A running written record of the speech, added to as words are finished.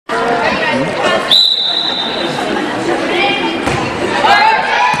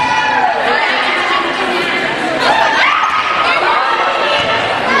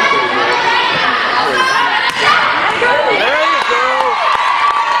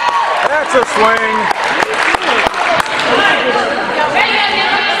That's a swing.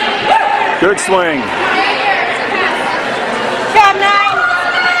 Good swing. Job 9.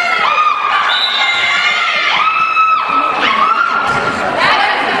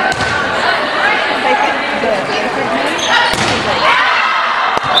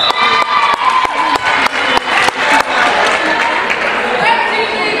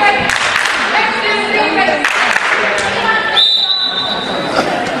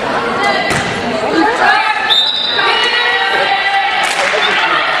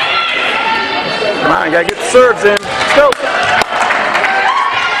 Come on, you gotta get the serves in. Let's go.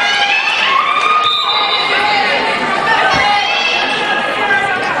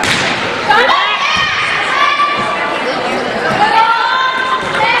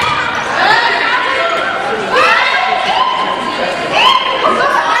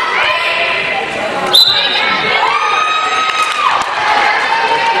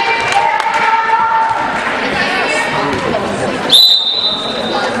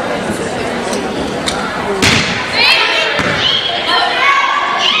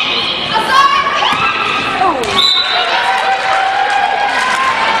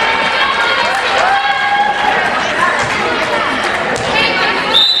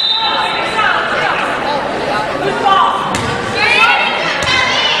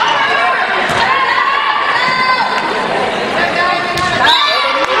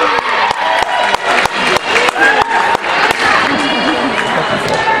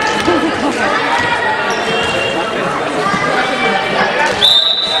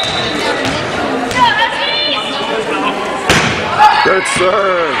 Good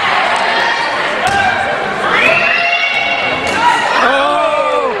serve.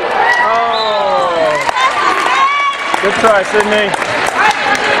 Oh! Oh! Good try, Sydney.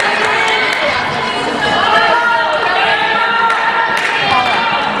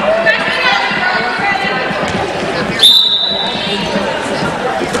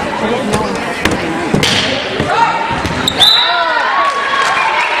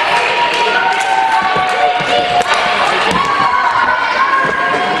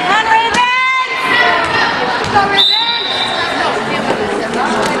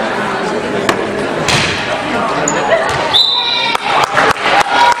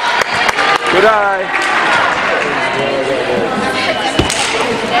 Good eye.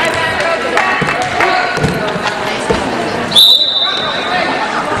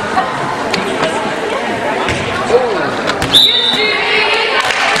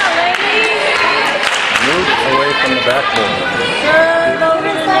 Move away from the backboard.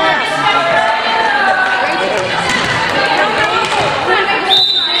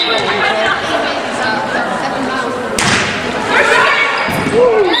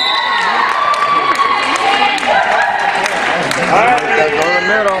 Alright, go to the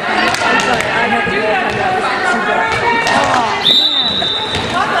middle.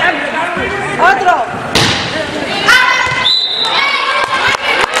 Otro.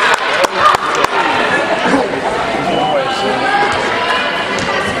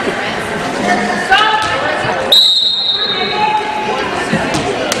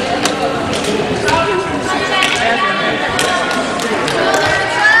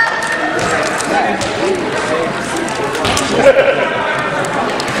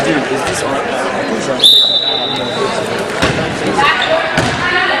 Dude, is this on?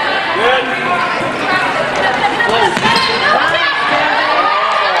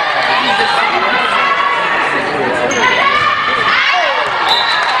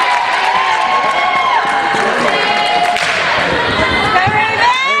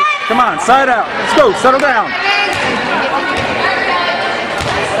 Come on, side out. Let's go, settle down.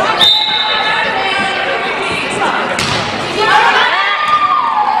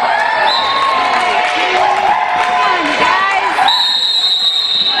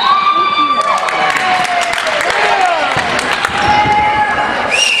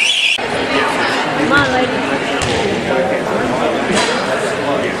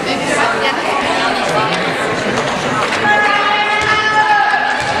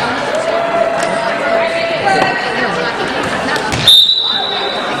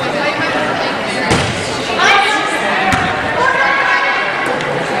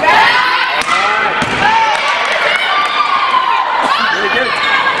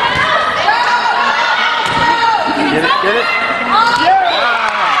 Get it? Good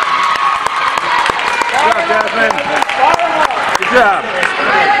job, Jasmine. Good job.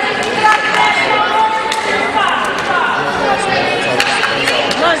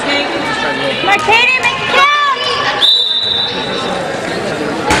 Martini, make it count!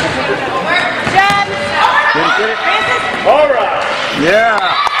 Good job. Get it? All right. Yeah.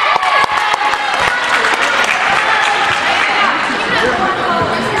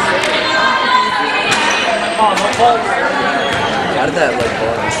 How did that like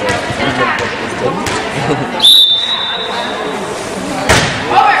ball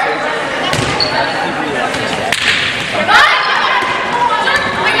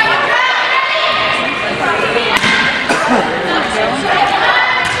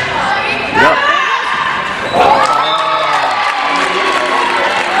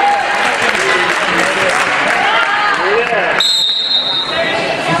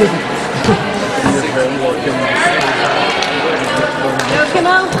Come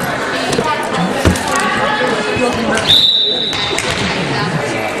on.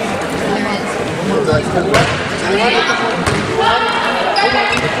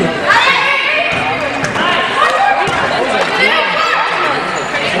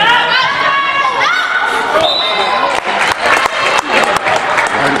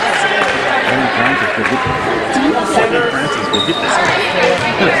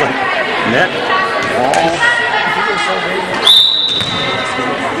 Net, ball.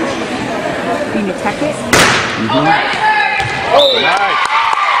 You can tuck it. Oh, nice.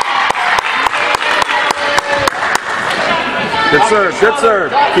 Good serve, good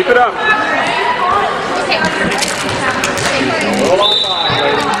serve. Keep it up.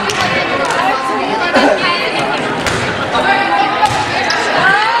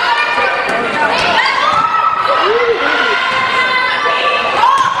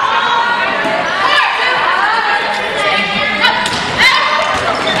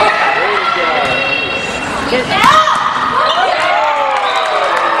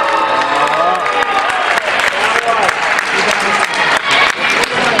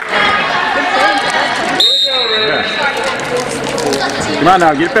 Come on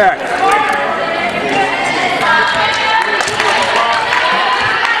now, get it back.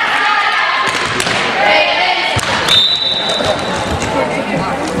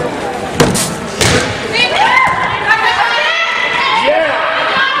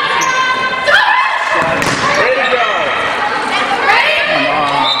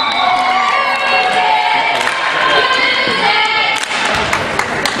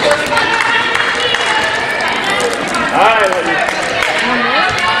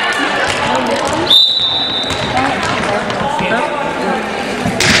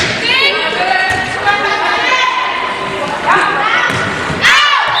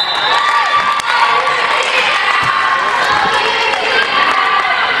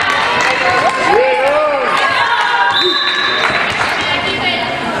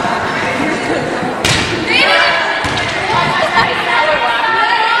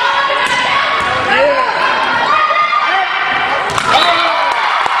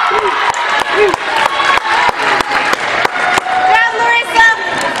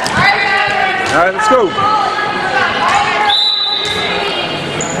 All right, let's go.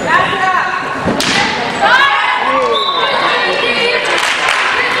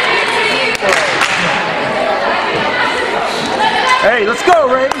 Hey, let's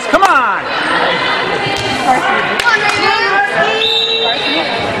go, Ravens. Come on.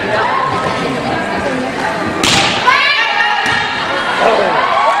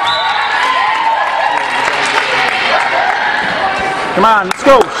 Come on, let's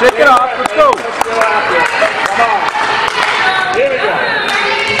go. Shake it off. Let's go. Come on. Here we go.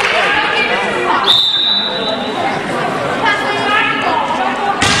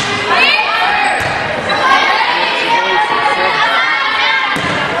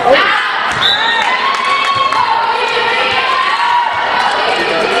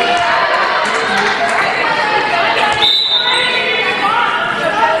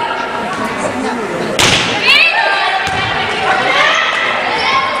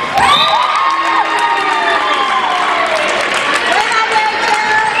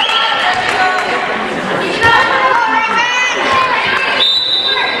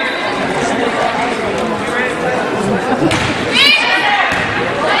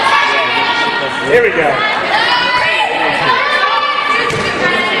 Here we go.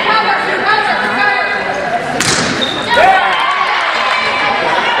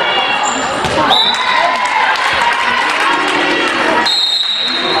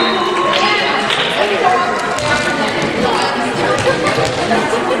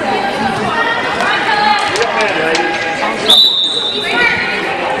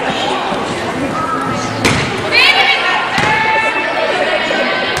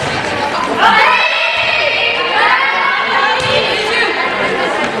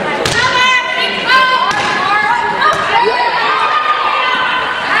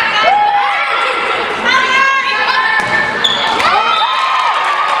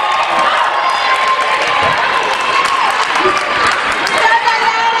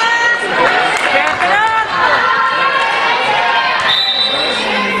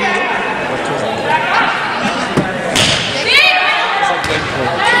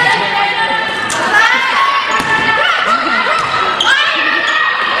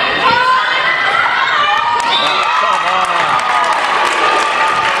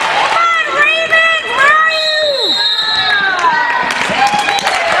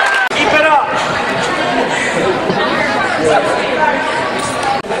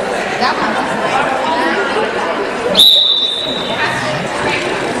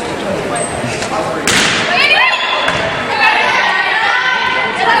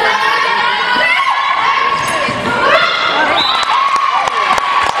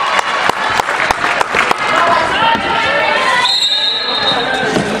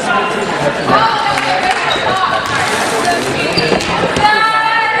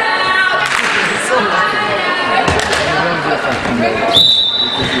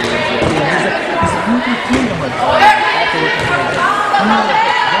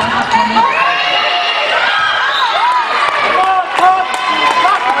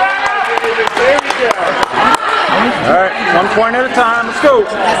 Point at a time. Let's go.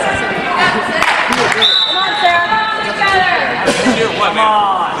 Come on, Sarah. Together. Come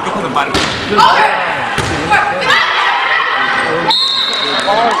on. Look up on the bottom.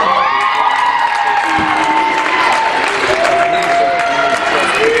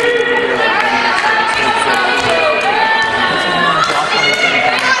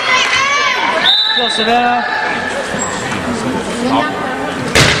 Go, Savannah.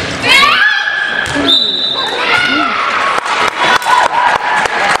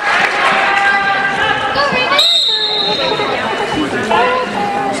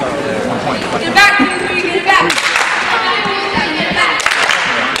 Get back, get back.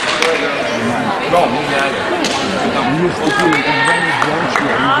 No, move that.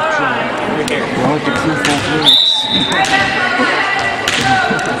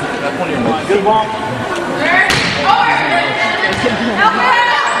 Good ball.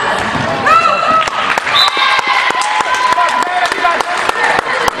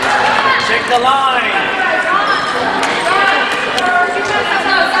 Check the line.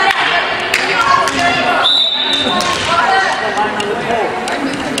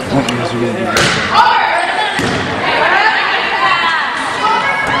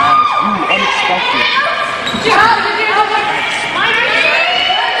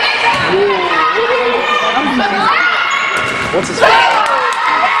 What's his face?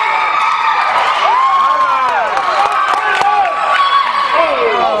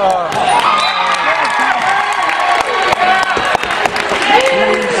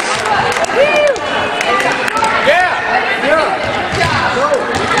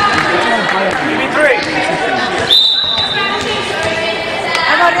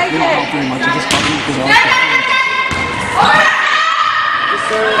 Pretty much, I just thought he was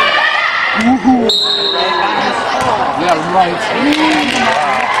yeah, right.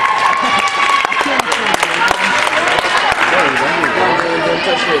 Don't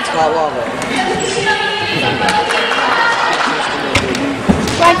touch me, it's hot lava.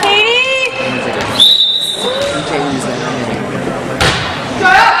 Bye, Katie. You can't use that.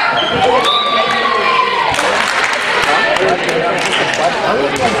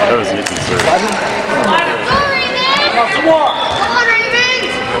 That was easy, sir. Come on, Raymond.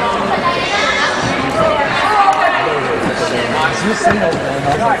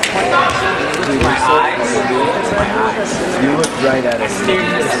 You look right at it.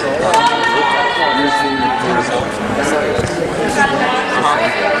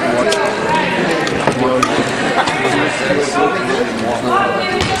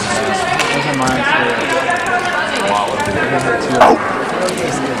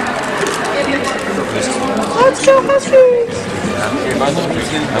 Let's go, Huskies.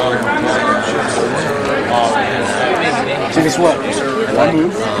 So guess what? If I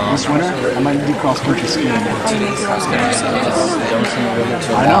move this winter, I might do cross country skiing.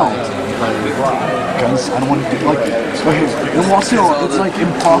 I know. Because I don't want to do like okay, in Wasilla, it's like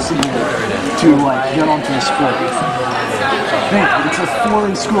impossible to like get onto a sport. Think, it's a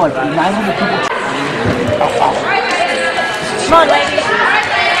foreign school, like 900 people. Come on, ladies.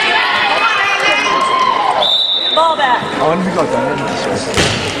 Ball back. I want to be like that.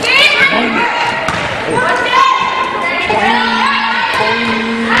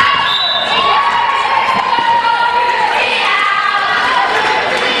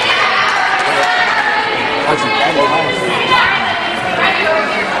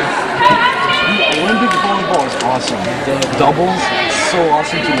 Olympic volleyball is awesome. Doubles, so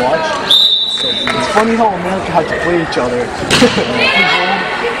awesome to watch. It's funny how America had to play each other.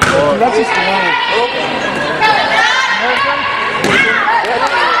 That's just the way.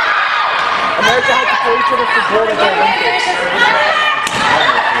 America had to play each other for gold at the Olympics.